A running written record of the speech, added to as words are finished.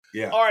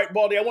Yeah. All right,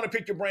 Baldy, I want to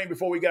pick your brain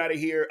before we get out of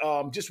here.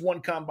 Just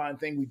one combine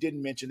thing we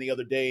didn't mention the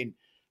other day.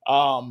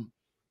 I'm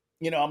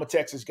a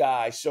Texas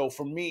guy. So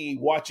for me,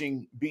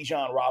 watching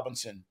Bijan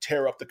Robinson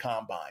tear up the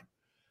combine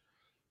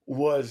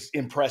was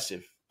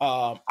impressive.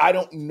 I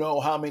don't know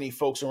how many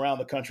folks around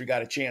the country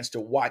got a chance to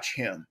watch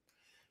him.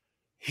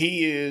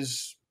 He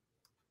is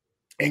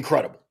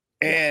incredible.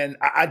 And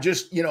I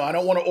just, I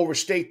don't want to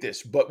overstate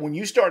this, but when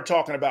you start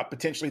talking about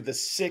potentially the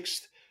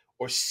sixth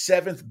or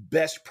seventh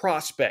best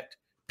prospect,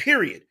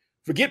 period,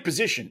 forget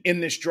position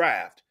in this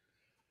draft,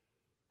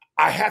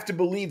 I have to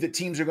believe that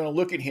teams are going to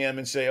look at him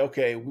and say,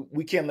 okay,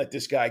 we can't let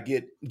this guy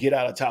get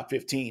out of top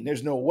 15.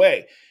 There's no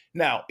way.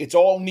 Now, it's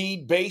all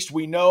need based.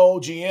 We know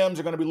GMs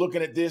are going to be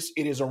looking at this.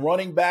 It is a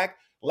running back.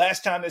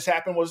 Last time this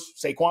happened was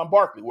Saquon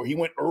Barkley, where he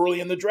went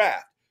early in the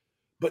draft.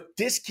 But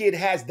this kid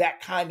has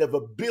that kind of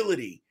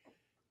ability.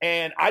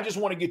 And I just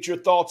want to get your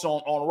thoughts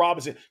on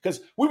Robinson,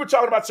 because we were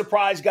talking about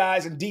surprise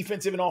guys and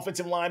defensive and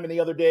offensive linemen the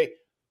other day.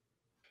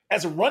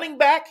 As a running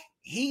back,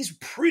 he's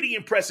pretty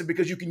impressive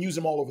because you can use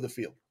him all over the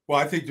field. Well,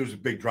 I think there's a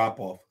big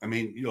drop-off. I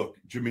mean,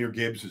 Jahmyr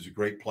Gibbs is a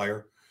great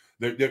player.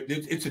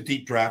 It's a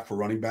deep draft for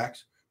running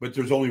backs, but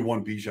there's only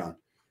one Bijan.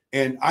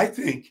 And I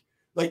think,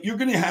 you're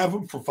going to have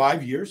him for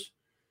 5 years.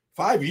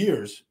 5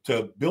 years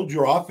to build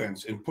your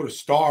offense and put a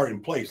star in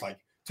place.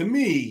 To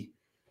me,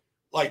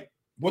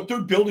 what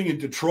they're building in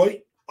Detroit,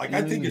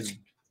 I think it's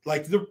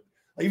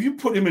if you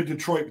put him in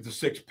Detroit with the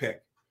sixth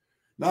pick.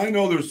 Now, I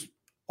know there's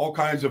all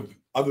kinds of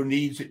other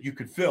needs that you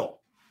could fill,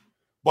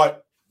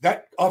 but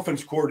that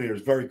offense coordinator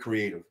is very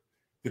creative.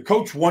 The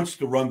coach wants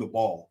to run the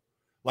ball.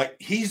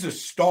 He's a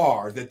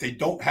star that they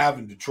don't have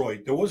in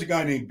Detroit. There was a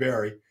guy named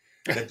Barry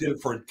that did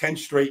it for 10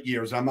 straight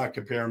years. I'm not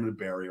comparing him to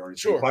Barry or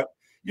anything, sure. But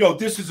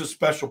this is a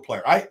special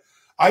player.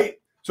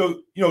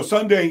 So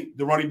Sunday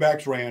the running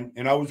backs ran,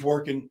 and I was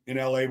working in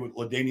LA with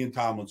LaDainian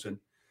Tomlinson.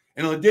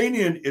 And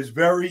LaDainian is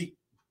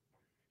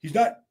he's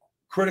not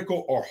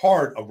critical or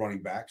hard of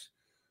running backs,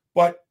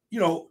 but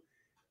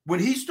when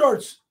he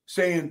starts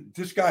saying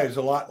this guy is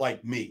a lot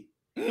like me,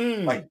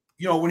 when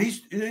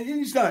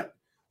he's not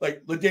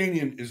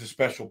LaDainian is a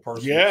special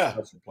person, a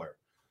special player.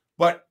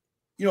 But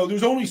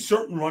there's only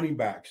certain running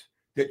backs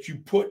that you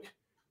put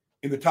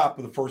in the top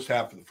of the first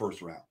half of the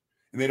first round,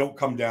 and they don't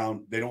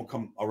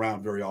come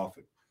around very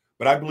often.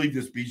 But I believe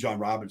this Bijan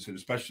Robinson,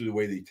 especially the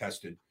way they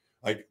tested,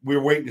 we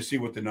were waiting to see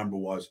what the number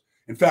was.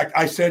 In fact,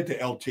 I said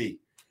to LT,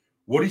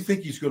 what do you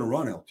think he's going to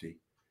run, LT?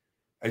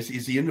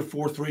 Is he in the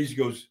 4.3s? He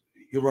goes,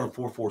 he'll run a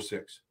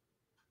 4.46.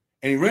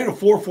 And he ran a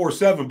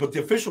 4.47, but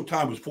the official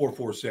time was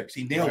 4.46.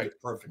 He nailed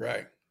it perfectly.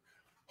 Right.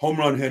 Home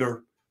run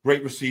hitter,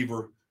 great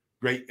receiver,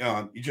 great,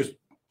 just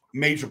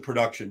major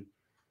production.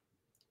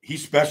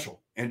 He's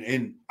special.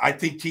 And I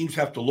think teams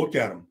have to look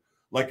at him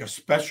like a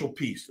special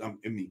piece.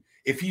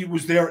 If he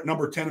was there at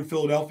number 10 in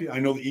Philadelphia, I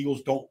know the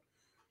Eagles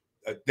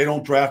they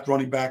don't draft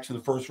running backs in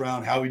the first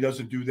round. Howie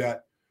doesn't do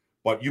that.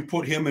 But you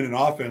put him in an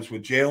offense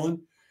with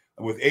Jalen,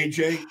 with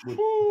AJ,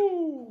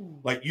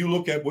 you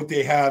look at what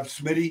they have,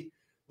 Smitty,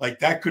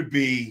 that could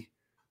be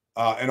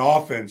an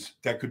offense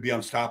that could be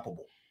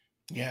unstoppable.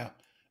 Yeah.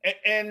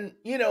 And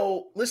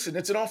listen,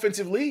 it's an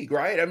offensive league,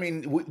 right? I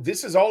mean,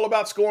 this is all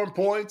about scoring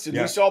points, and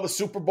we saw the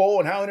Super Bowl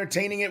and how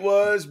entertaining it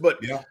was, but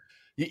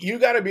you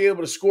got to be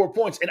able to score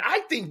points. And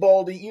I think,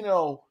 Baldy,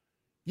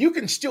 you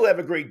can still have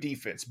a great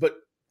defense, but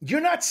you're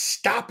not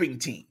stopping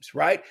teams,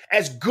 right?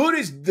 As good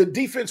as the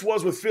defense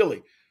was with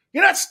Philly,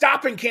 you're not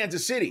stopping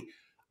Kansas City.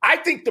 I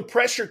think the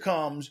pressure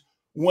comes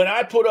when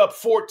I put up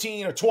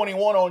 14 or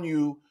 21 on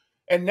you,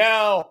 and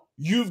now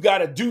you've got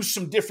to do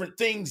some different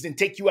things and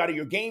take you out of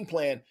your game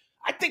plan.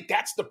 I think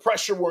that's the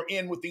pressure we're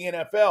in with the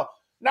NFL.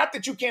 Not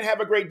that you can't have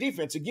a great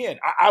defense. Again,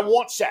 I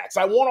want sacks.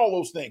 I want all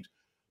those things.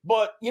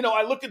 But,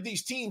 I look at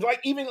these teams,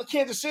 even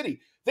Kansas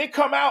City, they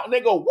come out and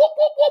they go, whoop,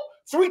 whoop, whoop,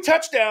 3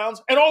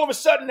 touchdowns. And all of a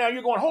sudden now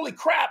you're going, holy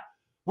crap,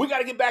 we got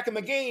to get back in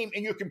the game.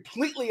 And you're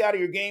completely out of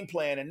your game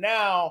plan. And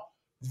now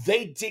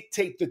they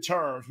dictate the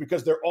terms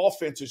because their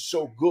offense is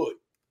so good.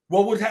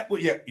 Well,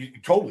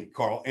 totally,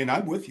 Carl. And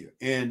I'm with you.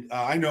 And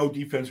I know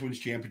defense wins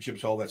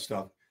championships, all that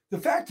stuff. The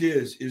fact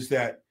is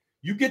that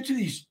you get to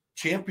these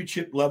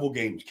championship level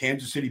games,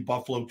 Kansas City,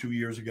 Buffalo 2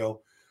 years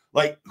ago,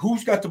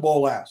 who's got the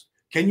ball last?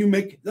 Can you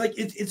make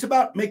it's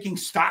about making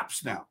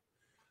stops now.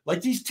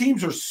 These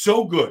teams are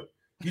so good.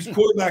 These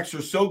quarterbacks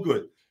are so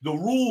good. The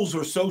rules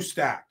are so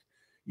stacked,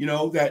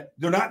 that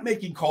they're not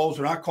making calls.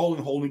 They're not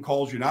calling holding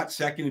calls. You're not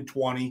 2nd and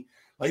 20.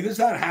 This is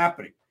not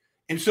happening.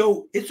 And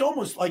so it's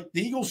almost like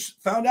the Eagles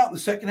found out in the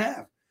second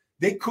half.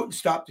 They couldn't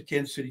stop the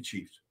Kansas City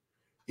Chiefs.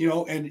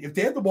 And if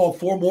they had the ball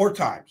 4 more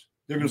times,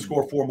 they're going to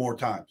score 4 more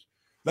times.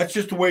 That's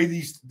just the way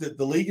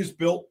the league is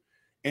built.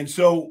 And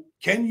so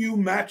can you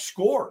match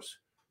scores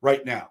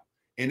right now?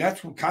 And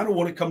that's kind of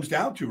what it comes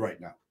down to right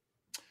now.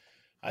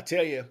 I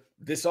tell you,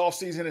 this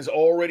offseason has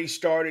already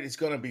started. It's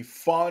going to be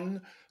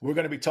fun. We're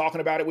going to be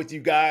talking about it with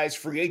you guys.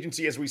 Free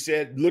agency, as we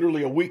said,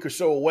 literally a week or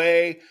so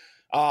away,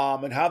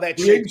 and how that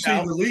shapes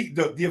out.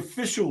 The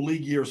official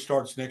league year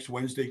starts next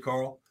Wednesday,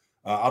 Carl.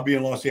 I'll be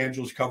in Los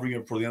Angeles covering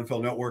it for the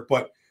NFL Network.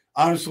 But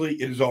honestly,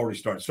 it has already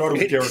started. Started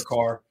with Derek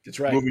Carr. That's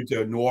right. Moving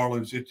to New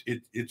Orleans.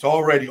 It's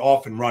already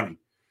off and running.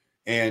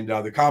 And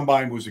the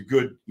combine was a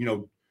good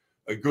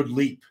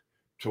leap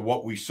to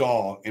what we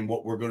saw and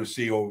what we're going to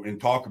see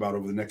and talk about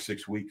over the next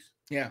 6 weeks.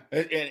 Yeah.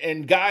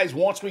 And guys,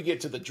 once we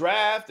get to the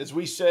draft, as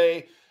we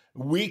say,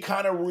 we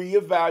kind of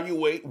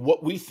reevaluate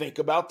what we think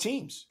about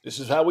teams. This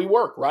is how we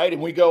work, right?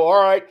 And we go,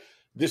 all right,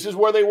 this is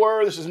where they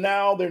were. This is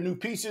now their new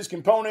pieces,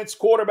 components,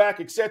 quarterback,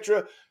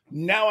 etc.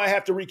 Now I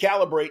have to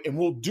recalibrate, and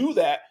we'll do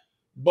that.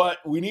 But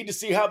we need to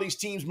see how these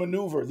teams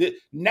maneuver.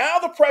 Now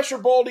the pressure,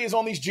 Baldy, is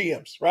on these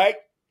GMs, right?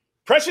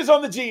 Pressure's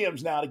on the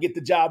GMs now to get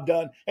the job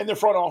done and their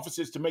front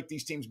offices to make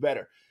these teams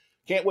better.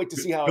 Can't wait to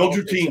see how build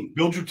your team.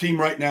 Build your team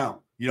right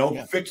now.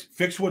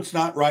 Fix what's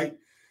not right.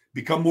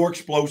 Become more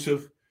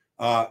explosive.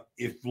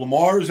 If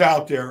Lamar is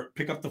out there,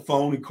 pick up the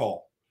phone and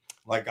call.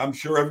 Like, I'm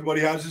sure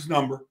everybody has his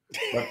number,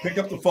 but pick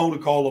up the phone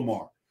and call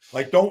Lamar.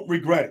 Like, don't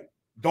regret it.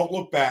 Don't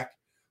look back.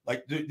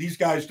 Like, these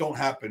guys don't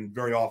happen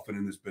very often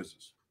in this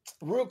business.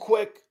 Real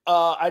quick,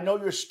 I know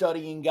you're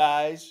studying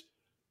guys.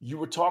 You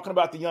were talking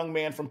about the young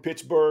man from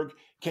Pittsburgh.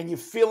 Can you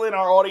fill in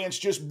our audience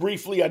just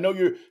briefly? I know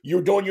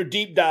you're doing your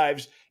deep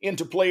dives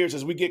into players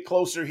as we get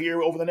closer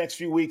here over the next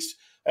few weeks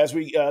as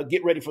we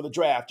get ready for the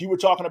draft. You were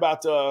talking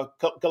about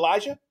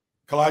Calijah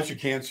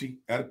Kancey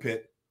out of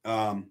Pitt.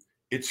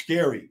 It's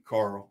scary,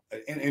 Carl,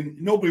 and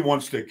nobody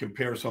wants to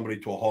compare somebody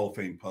to a Hall of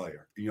Fame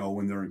player,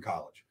 when they're in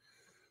college.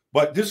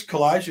 But this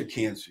Calijah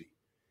Kancey,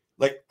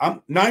 like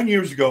 9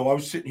 years ago, I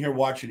was sitting here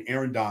watching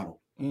Aaron Donald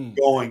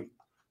going,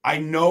 I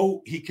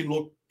know he can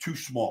look too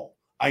small.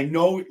 I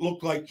know it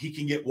looked like he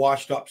can get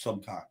washed up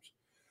sometimes.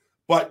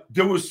 But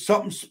there was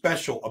something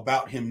special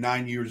about him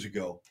 9 years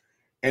ago.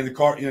 And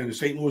the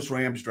St. Louis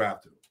Rams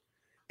drafted him.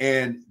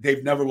 And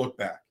they've never looked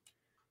back.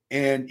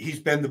 And he's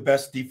been the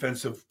best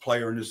defensive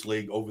player in this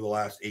league over the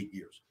last 8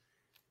 years.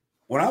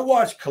 When I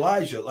watch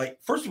Calijah,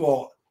 first of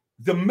all,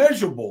 the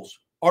measurables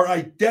are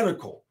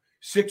identical.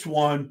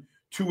 6'1",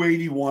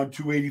 281,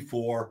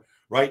 284,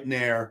 right in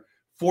there.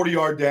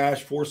 40-yard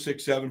dash,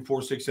 4.67,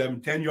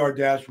 4.67, 10-yard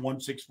dash,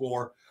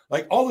 1.64.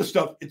 Like, all this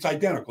stuff, it's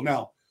identical.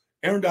 Now,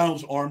 Aaron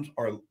Donald's arms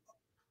are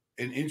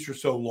an inch or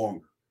so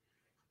longer.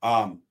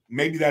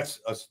 Maybe that's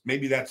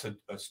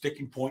a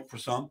sticking point for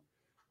some.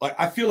 Like,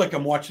 I feel like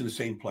I'm watching the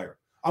same player.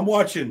 I'm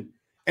watching,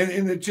 and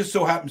it just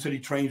so happens that he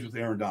trains with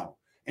Aaron Donald.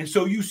 And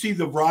so you see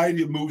the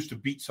variety of moves to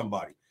beat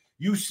somebody.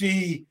 You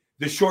see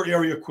the short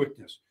area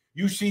quickness.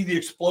 You see the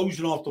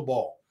explosion off the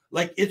ball.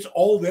 Like, it's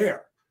all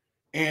there.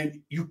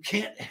 And you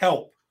can't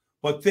help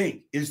but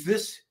think,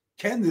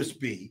 can this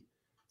be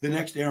the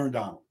next Aaron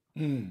Donald?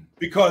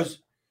 Because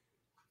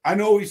I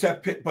know he's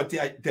at Pitt, but the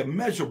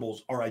measurables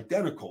are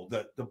identical.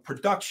 The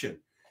production,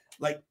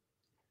 like,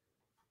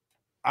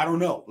 I don't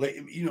know. Like,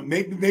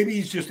 maybe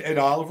he's just Ed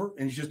Oliver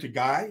and he's just a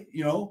guy,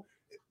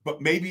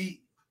 but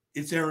maybe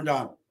it's Aaron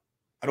Donald.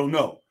 I don't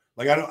know.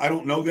 Like, I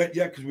don't know that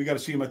yet because we got to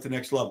see him at the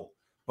next level.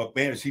 But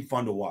man, is he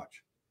fun to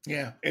watch.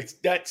 Yeah,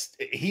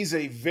 he's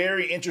a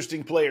very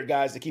interesting player,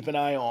 guys, to keep an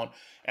eye on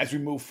as we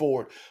move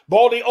forward.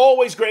 Baldy,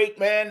 always great,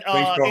 man.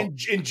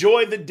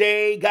 Enjoy the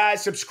day,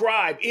 guys.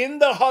 Subscribe in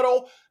the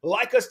huddle.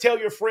 Like us, tell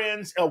your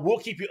friends. We'll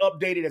keep you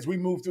updated as we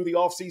move through the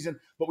offseason.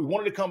 But we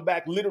wanted to come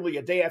back literally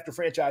a day after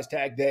franchise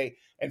tag day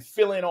and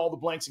fill in all the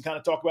blanks and kind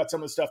of talk about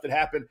some of the stuff that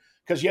happened,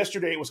 because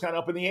yesterday it was kind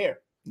of up in the air.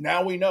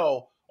 Now we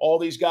know all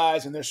these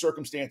guys and their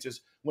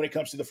circumstances when it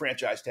comes to the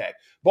franchise tag.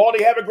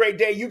 Baldy, have a great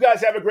day. You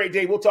guys have a great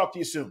day. We'll talk to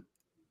you soon.